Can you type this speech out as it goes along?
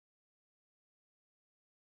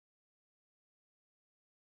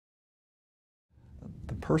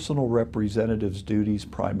personal representative's duties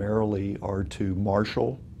primarily are to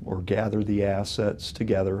marshal or gather the assets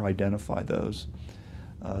together, identify those.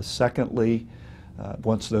 Secondly,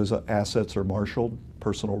 once those assets are marshaled,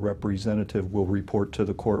 personal representative will report to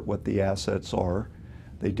the court what the assets are.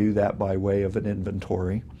 They do that by way of an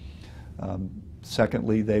inventory.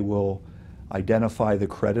 Secondly, they will identify the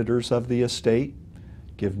creditors of the estate,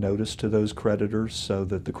 give notice to those creditors so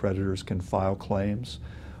that the creditors can file claims.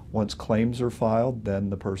 Once claims are filed, then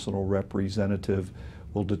the personal representative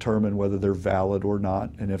will determine whether they're valid or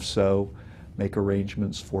not, and if so, make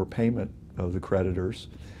arrangements for payment of the creditors.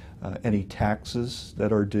 Any taxes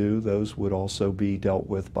that are due, those would also be dealt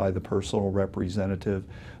with by the personal representative.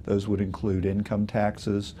 Those would include income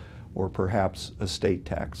taxes or perhaps estate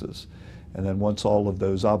taxes. And then once all of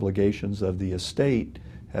those obligations of the estate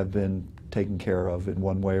have been taken care of in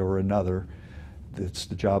one way or another, it's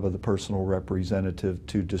the job of the personal representative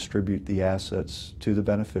to distribute the assets to the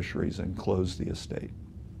beneficiaries and close the estate.